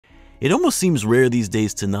It almost seems rare these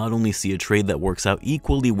days to not only see a trade that works out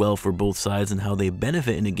equally well for both sides and how they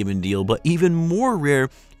benefit in a given deal, but even more rare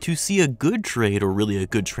to see a good trade, or really a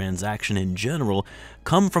good transaction in general,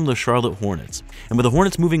 come from the Charlotte Hornets. And with the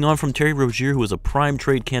Hornets moving on from Terry Rozier, who was a prime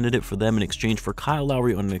trade candidate for them in exchange for Kyle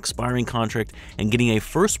Lowry on an expiring contract, and getting a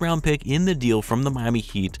first-round pick in the deal from the Miami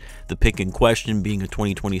Heat, the pick in question being a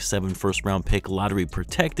 2027 first-round pick, lottery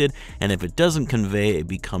protected, and if it doesn't convey, it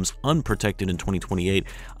becomes unprotected in 2028.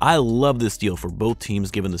 I love this deal for both teams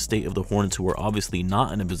given the state of the Hornets, who are obviously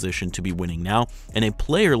not in a position to be winning now, and a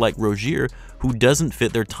player like Rozier who doesn't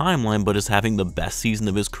fit their timeline but is having the best season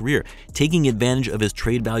of his career, taking advantage of his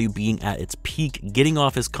trade value being at its peak, getting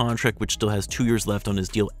off his contract, which still has 2 years left on his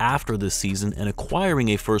deal after this season, and acquiring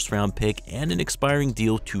a first-round pick and an expiring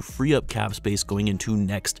deal to free up cap space going into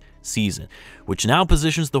next season, which now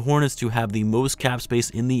positions the Hornets to have the most cap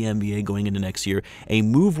space in the NBA going into next year, a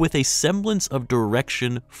move with a semblance of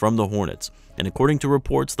direction from the Hornets. And according to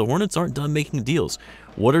reports, the Hornets aren't done making deals.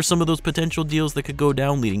 What are some of those potential deals that could go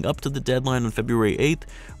down leading up to the deadline on February 8th?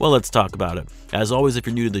 Well, let's talk about it. As always, if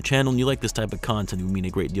you're new to the channel and you like this type of content, it would mean a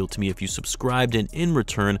great deal to me if you subscribed, and in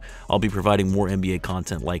return, I'll be providing more NBA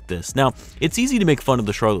content like this. Now, it's easy to make fun of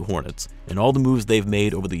the Charlotte Hornets and all the moves they've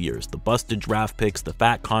made over the years, the busted draft picks, the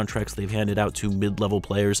fat contracts they've handed out to mid-level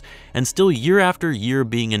players, and still year after year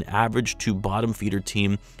being an average to bottom feeder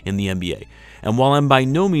team in the NBA. And while I'm by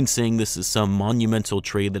no means saying this is some monumental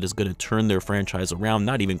trade that is going to turn their franchise around,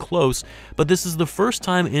 not even close, but this is the first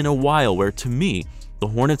time in a while where, to me, the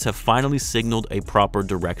Hornets have finally signaled a proper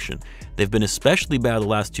direction. They've been especially bad the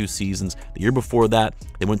last 2 seasons. The year before that,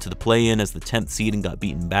 they went to the play-in as the 10th seed and got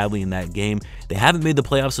beaten badly in that game. They haven't made the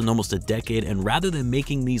playoffs in almost a decade, and rather than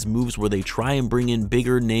making these moves where they try and bring in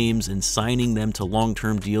bigger names and signing them to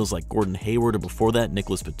long-term deals like Gordon Hayward, or before that,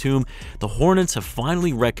 Nicholas Batum, the Hornets have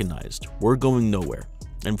finally recognized we're going nowhere.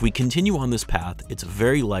 And if we continue on this path, it's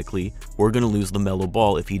very likely we're going to lose LaMelo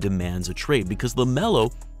Ball if he demands a trade, because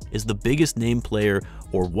LaMelo is the biggest name player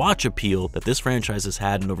or watch appeal that this franchise has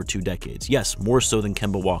had in over 2 decades. Yes, more so than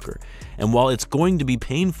Kemba Walker. And while it's going to be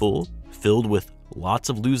painful, filled with lots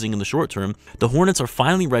of losing in the short term, the Hornets are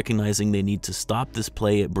finally recognizing they need to stop this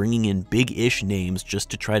play at bringing in big-ish names just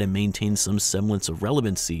to try to maintain some semblance of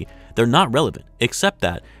relevancy. They're not relevant, except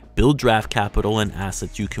that build draft capital and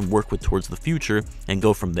assets you can work with towards the future and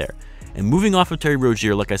go from there. And moving off of Terry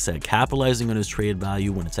Rozier, like I said, capitalizing on his trade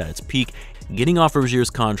value when it's at its peak, getting off Rozier's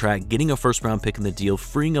contract, getting a first-round pick in the deal,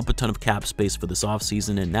 freeing up a ton of cap space for this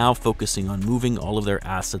offseason, and now focusing on moving all of their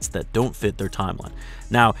assets that don't fit their timeline.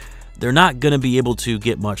 Now, they're not going to be able to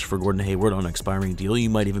get much for Gordon Hayward on an expiring deal. You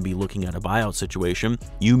might even be looking at a buyout situation.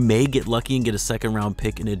 You may get lucky and get a second-round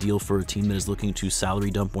pick in a deal for a team that is looking to salary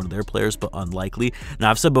dump one of their players, but unlikely. Now,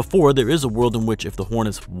 I've said before, there is a world in which if the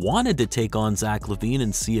Hornets wanted to take on Zach LaVine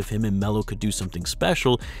and see if him and Melo could do something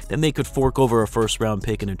special, then they could fork over a first-round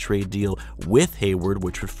pick in a trade deal with Hayward,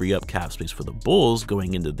 which would free up cap space for the Bulls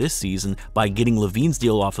going into this season by getting LaVine's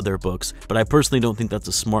deal off of their books. But I personally don't think that's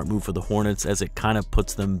a smart move for the Hornets, as it kind of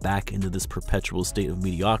puts them back into this perpetual state of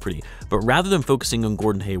mediocrity. But rather than focusing on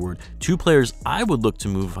Gordon Hayward, 2 players I would look to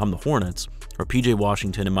move if I'm the Hornets are PJ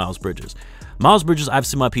Washington and Miles Bridges. Miles Bridges, I've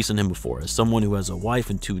seen my piece on him before. As someone who has a wife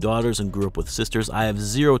and 2 daughters and grew up with sisters, I have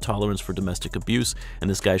zero tolerance for domestic abuse, and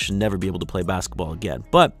this guy should never be able to play basketball again.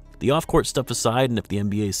 But the off-court stuff aside, and if the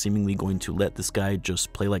NBA is seemingly going to let this guy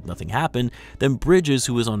just play like nothing happened, then Bridges,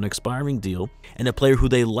 who is on an expiring deal, and a player who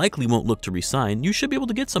they likely won't look to re-sign, you should be able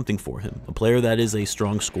to get something for him. A player that is a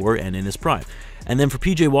strong scorer and in his prime. And then for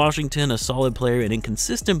PJ Washington, a solid player, an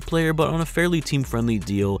inconsistent player, but on a fairly team-friendly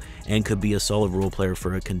deal, and could be a solid role player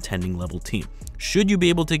for a contending level team. Should you be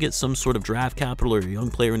able to get some sort of draft capital or a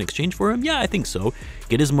young player in exchange for him? Yeah, I think so.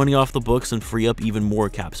 Get his money off the books and free up even more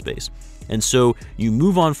cap space. And so you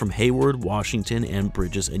move on from Hayward, Washington, and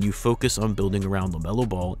Bridges, and you focus on building around LaMelo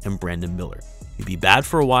Ball and Brandon Miller. You'd be bad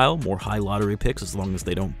for a while, more high lottery picks as long as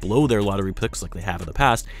they don't blow their lottery picks like they have in the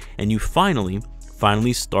past, and you finally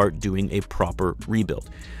start doing a proper rebuild.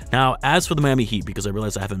 Now, as for the Miami Heat, because I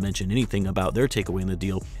realize I haven't mentioned anything about their takeaway in the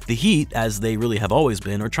deal, the Heat, as they really have always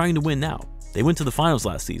been, are trying to win now. They went to the finals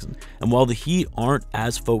last season, and while the Heat aren't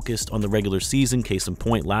as focused on the regular season, case in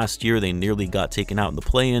point, last year they nearly got taken out in the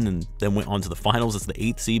play-in and then went on to the finals as the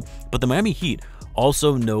 8th seed, but the Miami Heat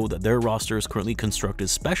also know that their roster is currently constructed,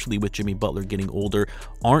 especially with Jimmy Butler getting older,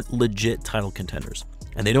 aren't legit title contenders.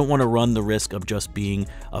 And they don't want to run the risk of just being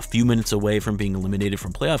a few minutes away from being eliminated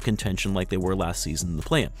from playoff contention like they were last season in the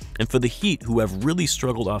play-in. And for the Heat, who have really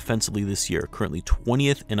struggled offensively this year, currently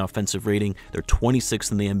 20th in offensive rating, they're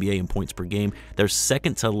 26th in the NBA in points per game, they're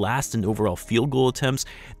second to last in overall field goal attempts,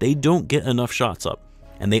 they don't get enough shots up.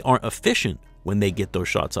 And they aren't efficient when they get those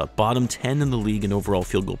shots up. Bottom 10 in the league in overall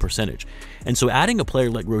field goal percentage. And so adding a player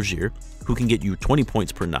like Rozier, who can get you 20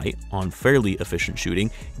 points per night on fairly efficient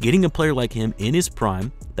shooting, getting a player like him in his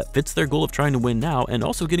prime that fits their goal of trying to win now, and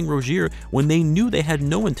also getting Rozier when they knew they had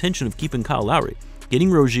no intention of keeping Kyle Lowry. Getting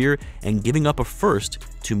Rozier and giving up a first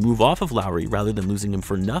to move off of Lowry rather than losing him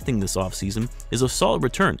for nothing this offseason is a solid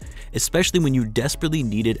return, especially when you desperately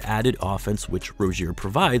needed added offense, which Rozier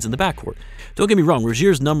provides in the backcourt. Don't get me wrong,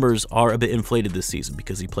 Rozier's numbers are a bit inflated this season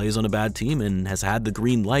because he plays on a bad team and has had the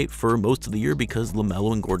green light for most of the year because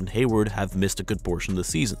LaMelo and Gordon Hayward have missed a good portion of the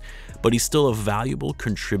season. But he's still a valuable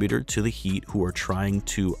contributor to the Heat, who are trying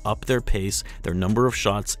to up their pace, their number of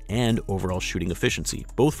shots, and overall shooting efficiency,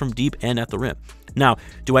 both from deep and at the rim. Now,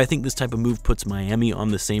 do I think this type of move puts Miami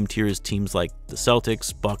on the same tier as teams like the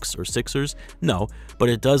Celtics, Bucks, or Sixers? No, but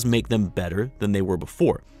it does make them better than they were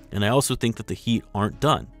before. And I also think that the Heat aren't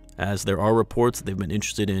done, as there are reports that they've been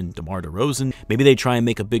interested in DeMar DeRozan. Maybe they try and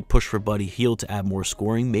make a big push for Buddy Hield to add more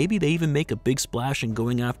scoring. Maybe they even make a big splash in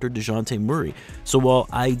going after DeJounte Murray. So while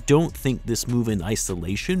I don't think this move in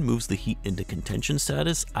isolation moves the Heat into contention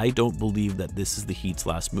status, I don't believe that this is the Heat's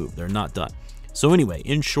last move. They're not done. So anyway,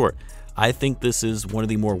 in short, I think this is one of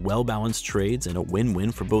the more well-balanced trades and a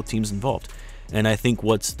win-win for both teams involved. And I think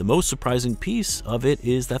what's the most surprising piece of it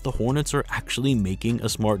is that the Hornets are actually making a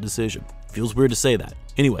smart decision. Feels weird to say that.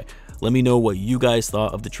 Anyway, let me know what you guys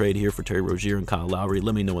thought of the trade here for Terry Rozier and Kyle Lowry.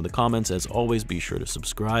 Let me know in the comments. As always, be sure to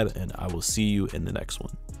subscribe, and I will see you in the next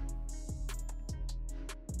one.